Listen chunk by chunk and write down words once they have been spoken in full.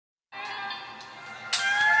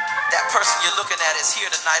person you're looking at is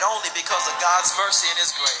here tonight only because of God's mercy and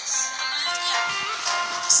His grace.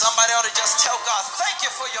 Somebody ought to just tell God, thank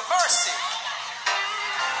you for your mercy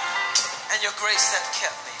and your grace that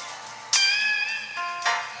kept me.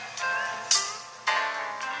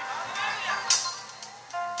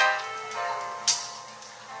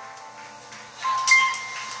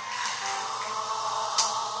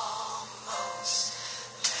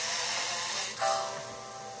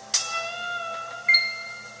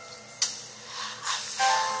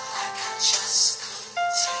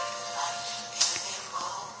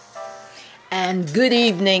 And good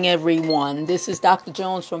evening, everyone. This is Dr.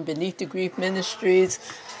 Jones from Beneath the Grief Ministries,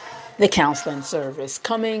 the counseling service,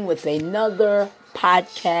 coming with another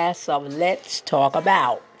podcast of Let's Talk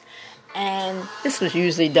About. And this was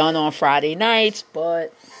usually done on Friday nights,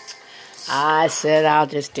 but I said I'll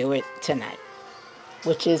just do it tonight,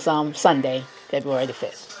 which is Sunday, February the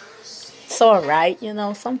 5th. It's all right,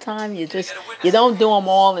 sometimes you don't do them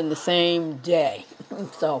all in the same day.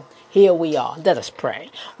 So here we are. Let us pray.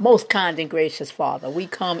 Most kind and gracious Father, we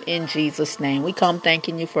come in Jesus' name. We come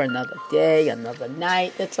thanking you for another day, another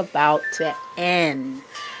night that's about to end.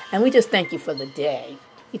 And we just thank you for the day.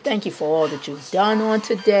 We thank you for all that you've done on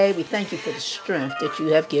today. We thank you for the strength that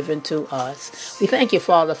you have given to us. We thank you,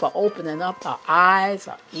 Father, for opening up our eyes,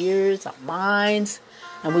 our ears, our minds.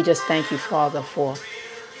 And we just thank you, Father, for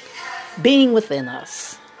being within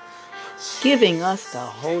us, giving us the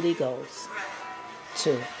Holy Ghost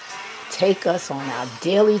to take us on our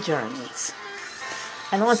daily journeys.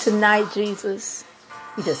 And on tonight, Jesus,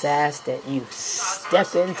 we just ask that you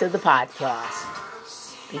step into the podcast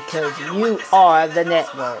because you are the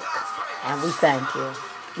network. And we thank you.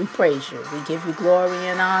 We praise you. We give you glory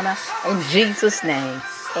and honor. In Jesus' name,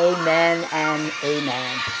 amen and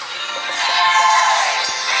amen.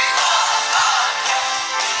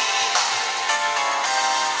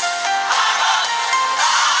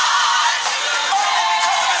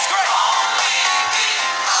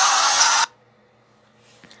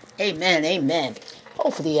 Amen, amen.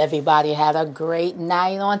 Hopefully everybody had a great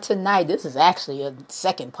night on tonight. This is actually a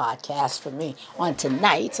second podcast for me on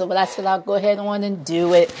tonight. So I said I'll go ahead on and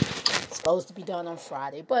do it. It's supposed to be done on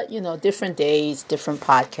Friday. But, different days, different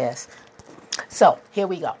podcasts. So here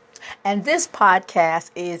we go. And this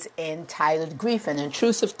podcast is entitled Grief and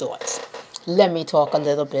Intrusive Thoughts. Let me talk a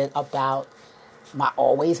little bit about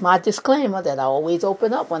my disclaimer that I always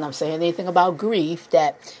open up when I'm saying anything about grief,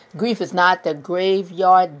 that grief is not the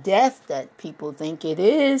graveyard death that people think it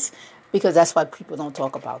is, because that's why people don't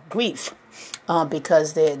talk about grief,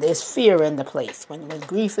 because there's fear in the place. When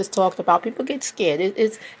grief is talked about, people get scared.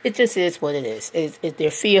 It just is what it is.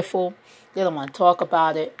 They're fearful. They don't want to talk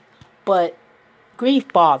about it. But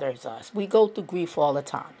grief bothers us. We go through grief all the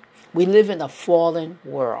time. We live in a fallen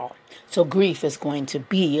world, so grief is going to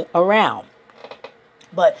be around.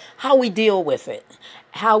 But how we deal with it,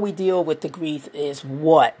 how we deal with the grief is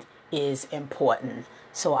what is important.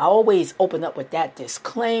 So I always open up with that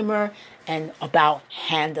disclaimer and about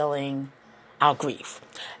handling our grief.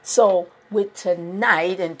 So with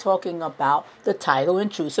tonight and talking about the title,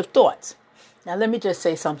 Intrusive Thoughts. Now let me just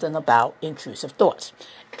say something about intrusive thoughts.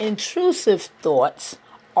 Intrusive thoughts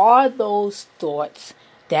are those thoughts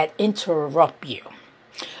that interrupt you.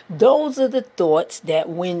 Those are the thoughts that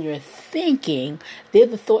when you're thinking, they're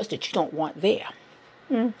the thoughts that you don't want there.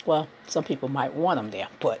 Well, some people might want them there,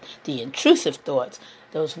 but the intrusive thoughts,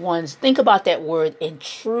 those ones, think about that word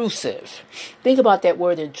intrusive. Think about that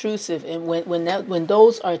word intrusive, and when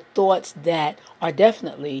those are thoughts that are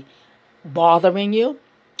definitely bothering you,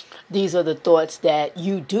 these are the thoughts that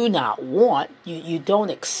you do not want, you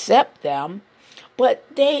don't accept them, but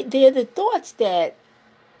they're the thoughts that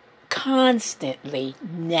constantly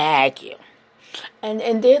nag you.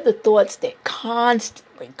 And they're the thoughts that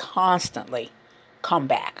constantly come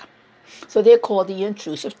back. So they're called the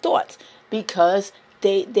intrusive thoughts because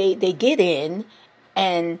they get in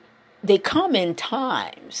and they come in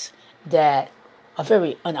times that are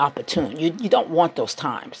very inopportune. You don't want those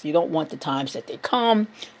times. You don't want the times that they come.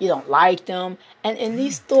 You don't like them. And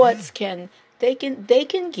these thoughts can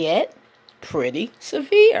get pretty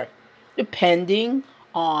severe depending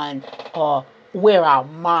on where our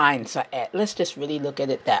minds are at. Let's just really look at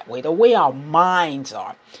it that way. The way our minds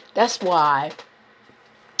are. That's why,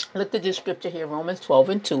 look at this scripture here, Romans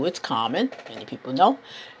 12:2. It's common. Many people know.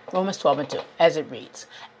 Romans 12:2, as it reads.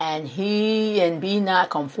 And be not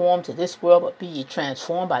conformed to this world, but be ye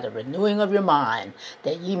transformed by the renewing of your mind,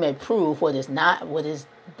 that ye may prove what is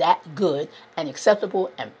that good and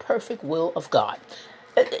acceptable and perfect will of God.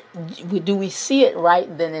 Do we see it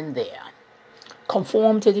right then and there?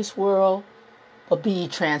 Conform to this world, but be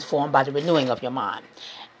transformed by the renewing of your mind.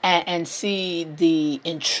 and see the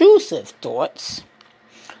intrusive thoughts,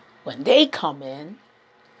 when they come in,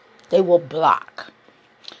 they will block.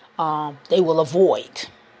 They will avoid.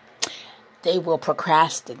 They will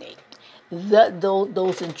procrastinate.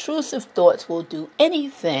 Those intrusive thoughts will do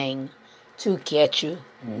anything to get you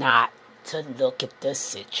not to look at the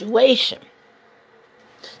situation.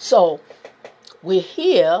 So we're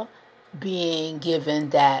here being given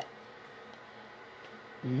that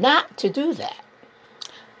not to do that,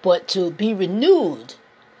 but to be renewed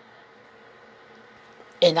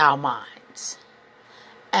in our minds.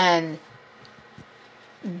 And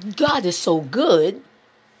God is so good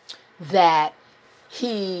that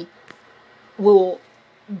He will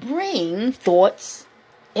bring thoughts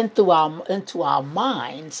into our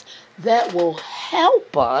minds that will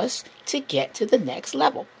help us to get to the next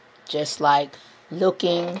level. Just like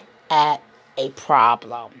looking at a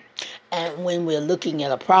problem. And when we're looking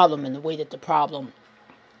at a problem in the way that the problem,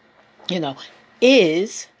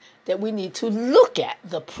 is that we need to look at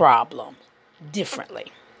the problem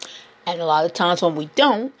differently. And a lot of times when we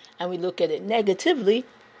don't, and we look at it negatively,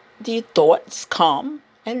 the thoughts come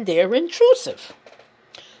and they're intrusive.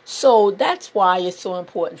 So that's why it's so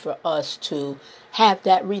important for us to have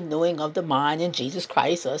that renewing of the mind in Jesus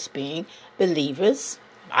Christ, us being believers,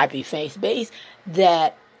 I be faith-based,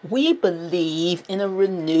 that we believe in a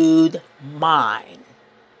renewed mind.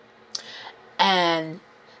 And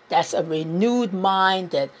that's a renewed mind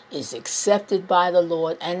that is accepted by the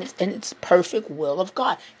Lord and it's perfect will of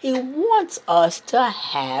God. He wants us to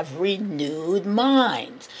have renewed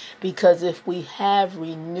minds. Because if we have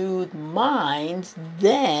renewed minds,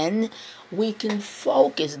 then we can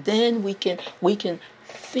focus. Then we can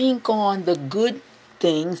think on the good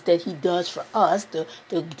things that He does for us, the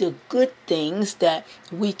good things that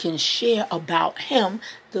we can share about Him,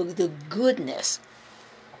 the goodness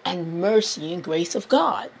and mercy and grace of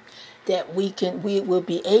God. That we will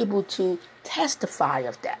be able to testify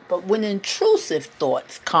of that. But when intrusive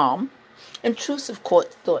thoughts come, intrusive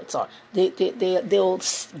thoughts are, they'll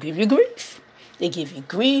give you grief. They give you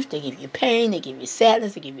grief, they give you pain, they give you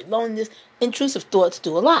sadness, they give you loneliness. Intrusive thoughts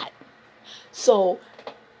do a lot. So,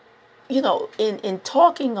 in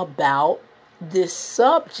talking about this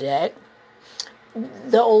subject,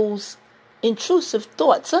 those intrusive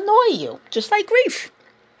thoughts annoy you, just like grief.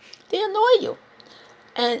 They annoy you.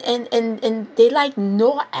 And they like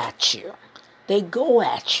gnaw at you. They go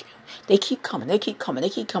at you. They keep coming. They keep coming. They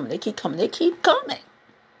keep coming. They keep coming. They keep coming.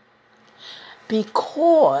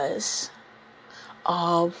 Because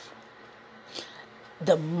of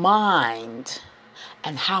the mind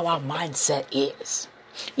and how our mindset is.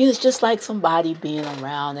 It's just like somebody being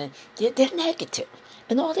around and they're negative.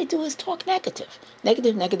 And all they do is talk negative.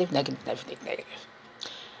 Negative, negative, negative, negative, negative.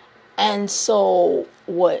 And so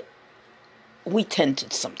what we tend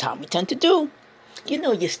to do,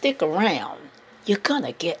 you stick around, you're going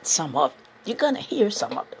to get some of it. You're going to hear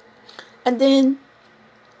some of it. And then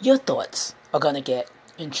your thoughts are going to get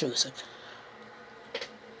intrusive.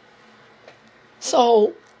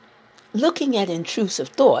 So looking at intrusive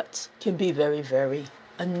thoughts can be very, very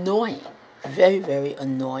annoying. Very, very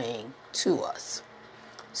annoying to us.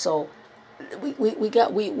 So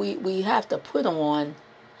we have to put on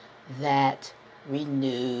that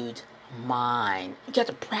renewed mind. We got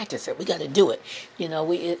to practice it. We got to do it.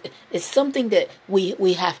 It's something that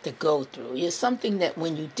we have to go through. It's something that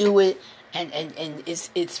when you do it, and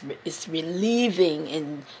it's relieving,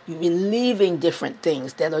 and you're relieving different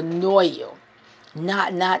things that annoy you.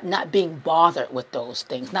 Not being bothered with those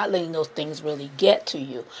things, not letting those things really get to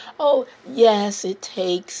you. Oh yes, it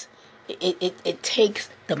takes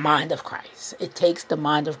the mind of Christ. It takes the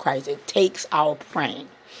mind of Christ. It takes our praying.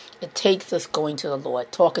 It takes us going to the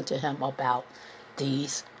Lord, talking to Him about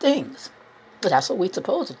these things. But that's what we're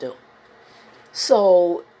supposed to do.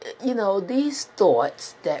 So, these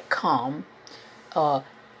thoughts that come,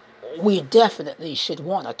 we definitely should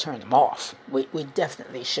want to turn them off. We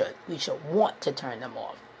definitely should. We should want to turn them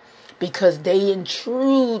off. Because they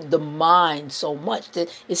intrude the mind so much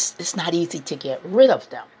that it's not easy to get rid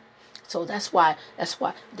of them. So that's why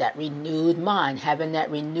that renewed mind, having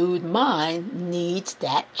that renewed mind needs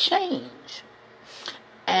that change.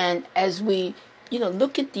 And as we,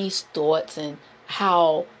 look at these thoughts and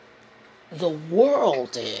how the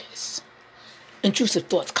world is, intrusive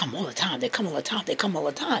thoughts come all the time. They come all the time. They come all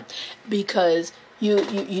the time. Because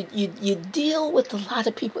you deal with a lot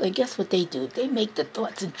of people, and guess what they do? They make the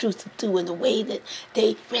thoughts intrusive too in the way that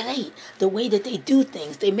they relate, the way that they do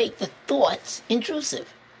things. They make the thoughts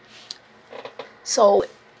intrusive. So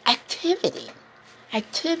activity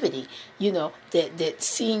activity, that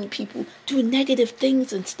seeing people do negative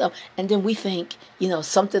things and stuff, and then we think,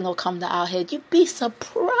 something will come to our head. You'd be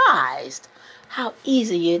surprised how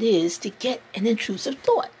easy it is to get an intrusive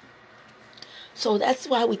thought. So that's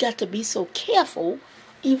why we got to be so careful,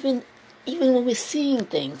 even when we're seeing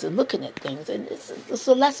things and looking at things. And it's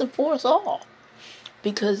a lesson for us all,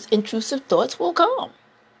 because intrusive thoughts will come.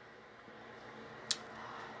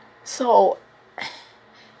 So,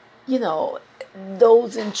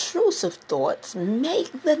 those intrusive thoughts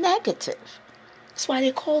make the negative. That's why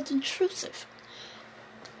they're called intrusive.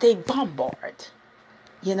 They bombard.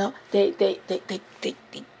 They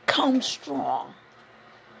come strong.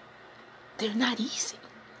 They're not easy.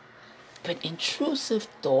 But intrusive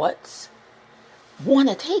thoughts want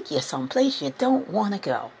to take you someplace you don't want to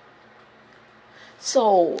go.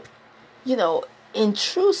 So,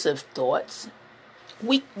 intrusive thoughts,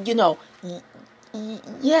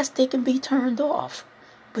 yes, they can be turned off,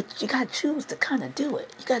 but you got to choose to kind of do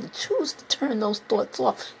it. You got to choose to turn those thoughts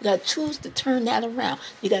off. You got to choose to turn that around.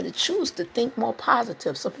 You got to choose to think more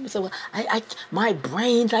positive. Some people say, well, my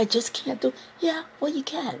brains, I just can't do. Yeah, well, you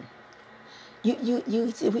can.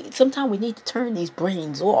 Sometimes we need to turn these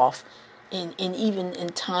brains off, even in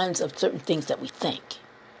times of certain things that we think.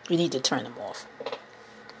 We need to turn them off.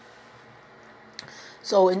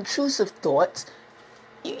 So intrusive thoughts,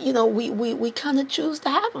 we kind of choose to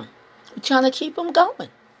have them. We're trying to keep them going.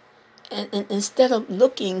 And instead of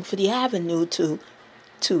looking for the avenue to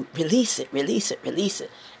release it.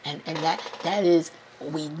 And that is,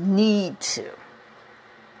 we need to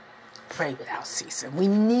pray without ceasing. We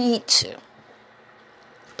need to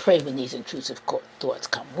pray when these intrusive thoughts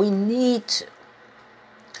come. We need to.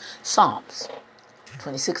 Psalms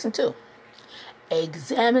 26:2.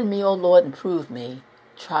 Examine me, O Lord, and prove me.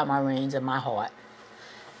 Try my reins and my heart.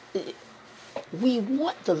 We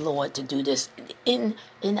want the Lord to do this in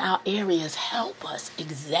our areas. Help us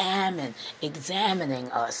examining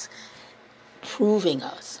us, proving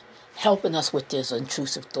us, helping us with these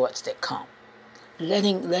intrusive thoughts that come,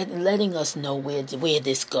 letting us know where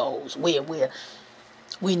this goes, where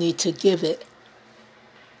we need to give it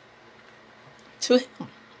to Him.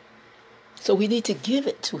 So we need to give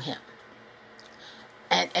it to Him,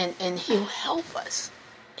 and He'll help us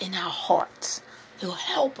in our hearts. He'll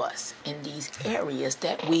help us in these areas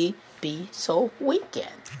that we be so weak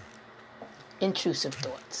in. Intrusive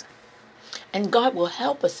thoughts. And God will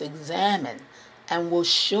help us examine and will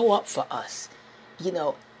show up for us,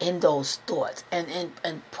 in those thoughts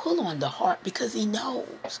and pull on the heart, because He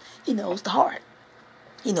knows. He knows the heart.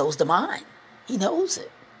 He knows the mind. He knows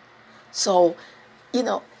it. So,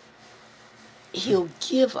 He'll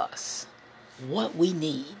give us what we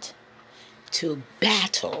need to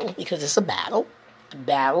battle, because it's a battle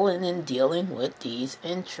and in dealing with these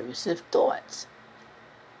intrusive thoughts.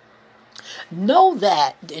 Know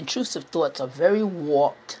that the intrusive thoughts are very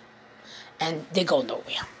warped, and they go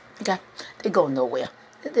nowhere. Okay? They go nowhere.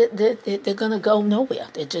 They're going to go nowhere.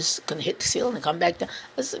 They're just going to hit the ceiling and come back down.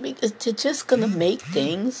 They're just going to make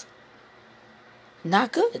things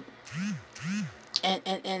not good.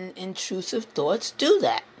 And intrusive thoughts do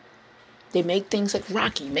that. They make things like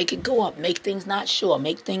rocky, make it go up, make things not sure,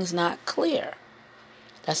 make things not clear.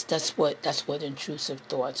 That's what intrusive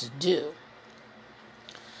thoughts do.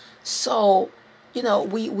 So,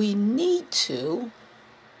 we need to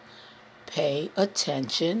pay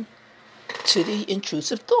attention to the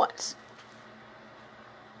intrusive thoughts.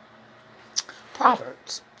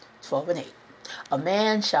 Proverbs 12:8. A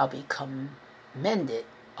man shall be commended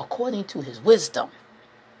according to his wisdom,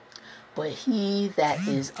 but he that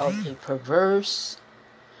is of a perverse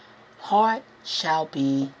heart shall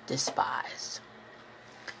be despised.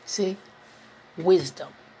 See,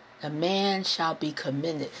 wisdom. A man shall be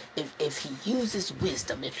commended if he uses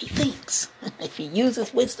wisdom, if he thinks, if he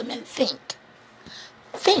uses wisdom and think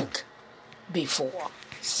before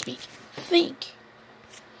speaking. Think.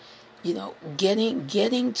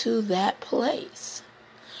 Getting to that place.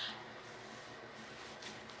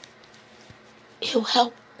 He'll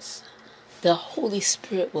help us. The Holy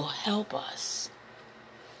Spirit will help us.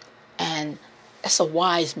 And that's a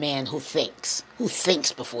wise man who thinks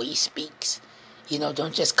before he speaks.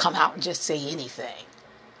 Don't just come out and just say anything.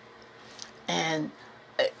 And,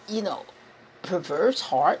 perverse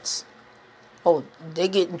hearts, they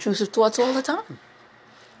get intrusive thoughts all the time.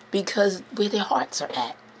 Because where their hearts are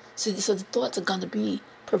at. So the thoughts are going to be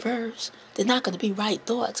perverse. They're not going to be right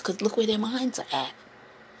thoughts, because look where their minds are at.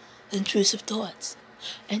 Intrusive thoughts.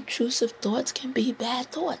 Intrusive thoughts can be bad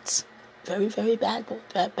thoughts. Very, very bad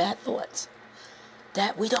thoughts.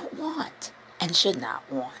 That we don't want and should not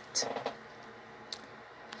want.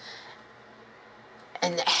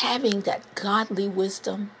 And having that godly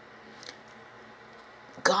wisdom,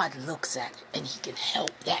 God looks at it and he can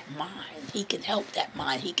help that mind. He can help that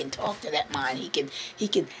mind. He can talk to that mind. He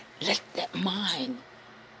can let that mind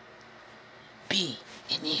be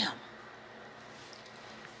in him.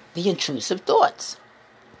 The intrusive thoughts.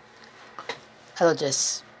 That'll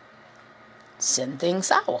just send things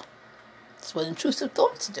sour. That's what intrusive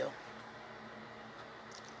thoughts do.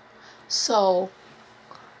 So,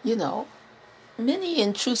 many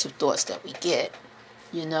intrusive thoughts that we get,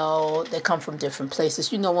 they come from different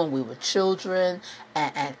places. When we were children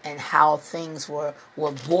and how things were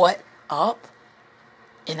brought up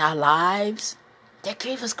in our lives, that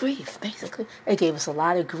gave us grief, basically. It gave us a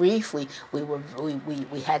lot of grief. We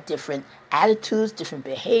had different attitudes, different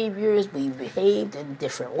behaviors. We behaved in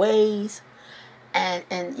different ways.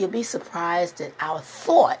 And you'll be surprised that our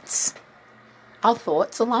thoughts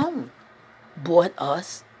alone brought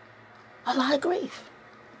us a lot of grief.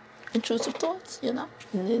 Intrusive thoughts, and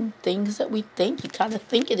then things that we think, you kind of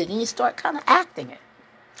think it and then you start kind of acting it.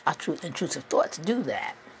 Our intrusive thoughts do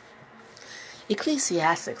that.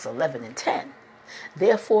 Ecclesiastes 11:10.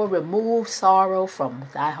 Therefore remove sorrow from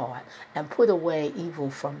thy heart and put away evil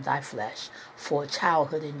from thy flesh, for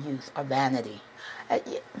childhood and youth are vanity.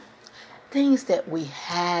 Things that we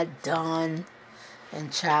had done in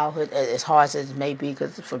childhood, as hard as it may be,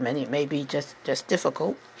 because for many it may be just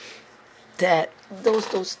difficult, that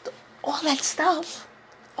those all that stuff,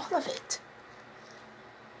 all of it,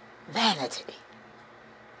 vanity,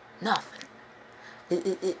 nothing.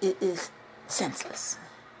 It is senseless,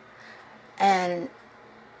 and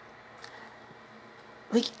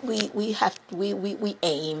we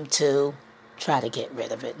aim to try to get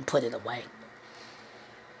rid of it and put it away.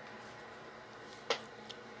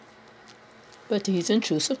 But these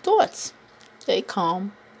intrusive thoughts, they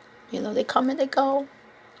come, they come and they go.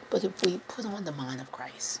 But if we put on the mind of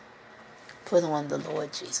Christ, put on the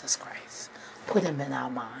Lord Jesus Christ, put him in our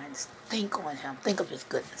minds, think on him, think of his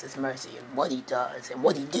goodness, his mercy, and what he does, and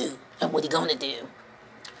what he do, and what he gonna do.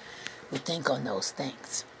 We think on those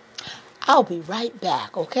things. I'll be right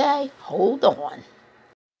back, okay? Hold on.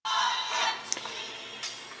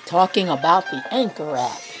 Talking about the Anchor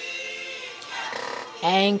app.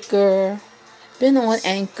 Anchor. Been on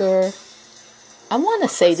Anchor. I want to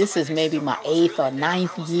say this is maybe my 8th or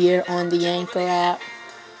 9th year on the Anchor app.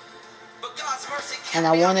 And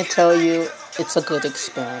I want to tell you, it's a good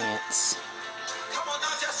experience.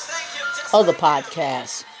 Other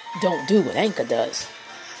podcasts don't do what Anchor does.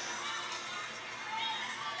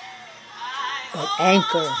 But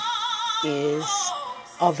Anchor is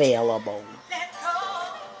available.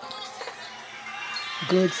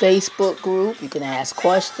 Good Facebook group. You can ask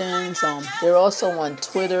questions. They're also on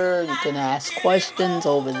Twitter. You can ask questions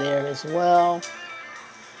over there as well.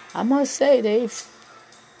 I must say they've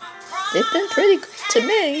been pretty good to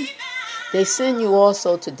me. They send you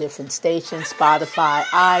also to different stations, Spotify,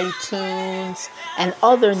 iTunes, and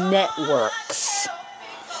other networks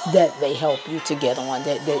that they help you to get on,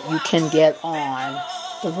 that you can get on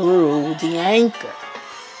through the Anchor.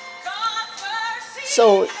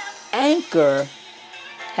 So Anchor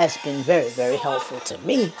has been very, very helpful to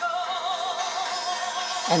me.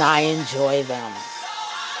 And I enjoy them.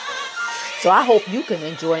 So I hope you can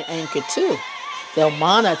enjoy Anchor too. They'll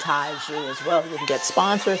monetize you as well. You can get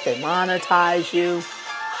sponsors, they monetize you.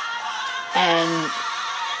 And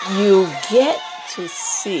you get to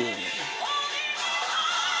see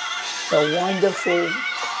the wonderful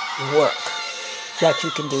work that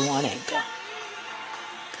you can do on Anchor.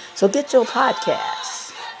 So get your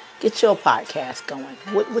podcast. Get your podcast going.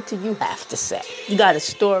 What do you have to say? You got a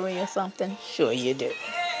story or something? Sure you do.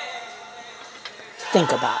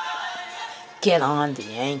 Think about it. Get on the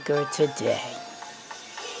Anchor today.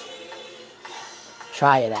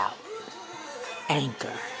 Try it out.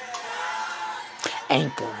 Anchor.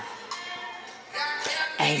 Anchor.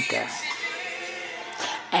 Anchor.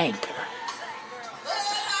 Anchor.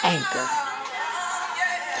 Anchor.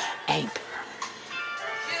 Anchor.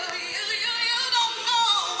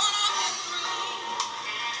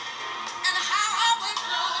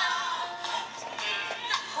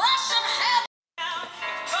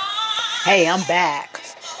 Hey, I'm back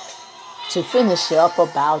to finish up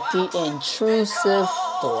about the intrusive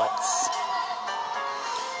thoughts.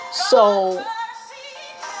 So,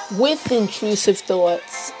 with intrusive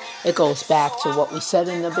thoughts, it goes back to what we said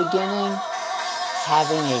in the beginning,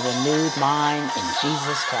 having a renewed mind in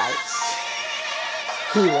Jesus Christ.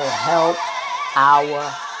 He will help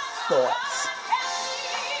our thoughts.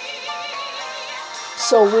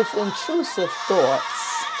 So with intrusive thoughts,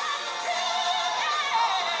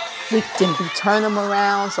 we can turn them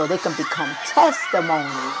around so they can become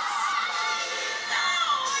testimonies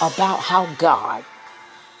about how God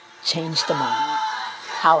changed the mind,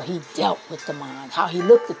 how he dealt with the mind, how he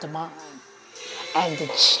looked at the mind, and the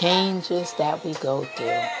changes that we go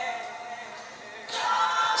through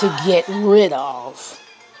to get rid of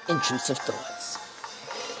intrusive thoughts.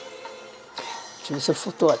 Intrusive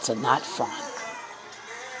thoughts are not fun.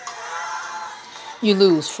 You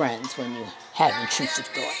lose friends when you have intrusive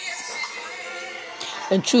thoughts.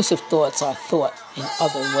 Intrusive thoughts are thought in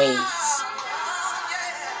other ways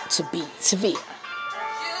to be severe.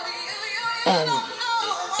 And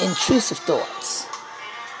intrusive thoughts,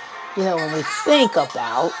 when we think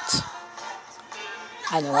about,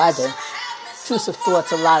 I know I do, intrusive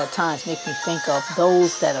thoughts a lot of times make me think of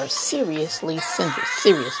those that are seriously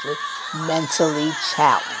mentally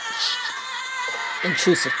challenged.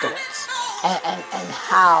 Intrusive thoughts. And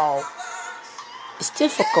how it's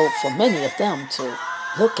difficult for many of them to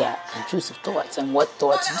look at intrusive thoughts and what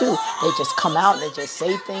thoughts do. They just come out and they just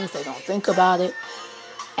say things, they don't think about it.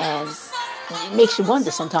 And it makes you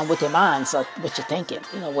wonder sometimes with their minds, what you're thinking.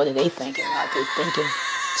 What are they thinking? Are they thinking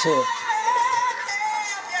to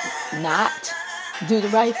not do the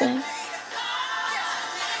right thing?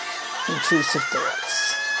 Intrusive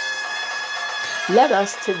thoughts. Let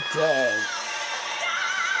us today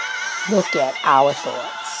look at our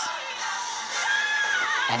thoughts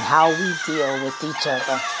and how we deal with each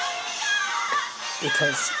other,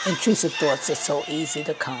 because intrusive thoughts are so easy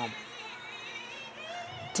to come.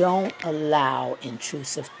 Don't allow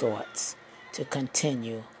intrusive thoughts to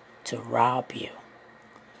continue to rob you.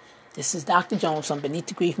 This is Dr. Jones from Beneath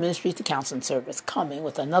the Grief Ministries, the Counseling Service, coming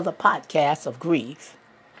with another podcast of grief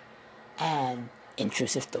and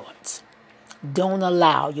intrusive thoughts. Don't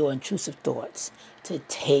allow your intrusive thoughts to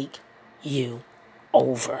take you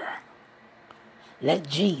over. Let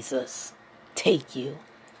Jesus take you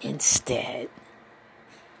instead.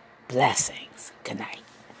 Blessings. Good night.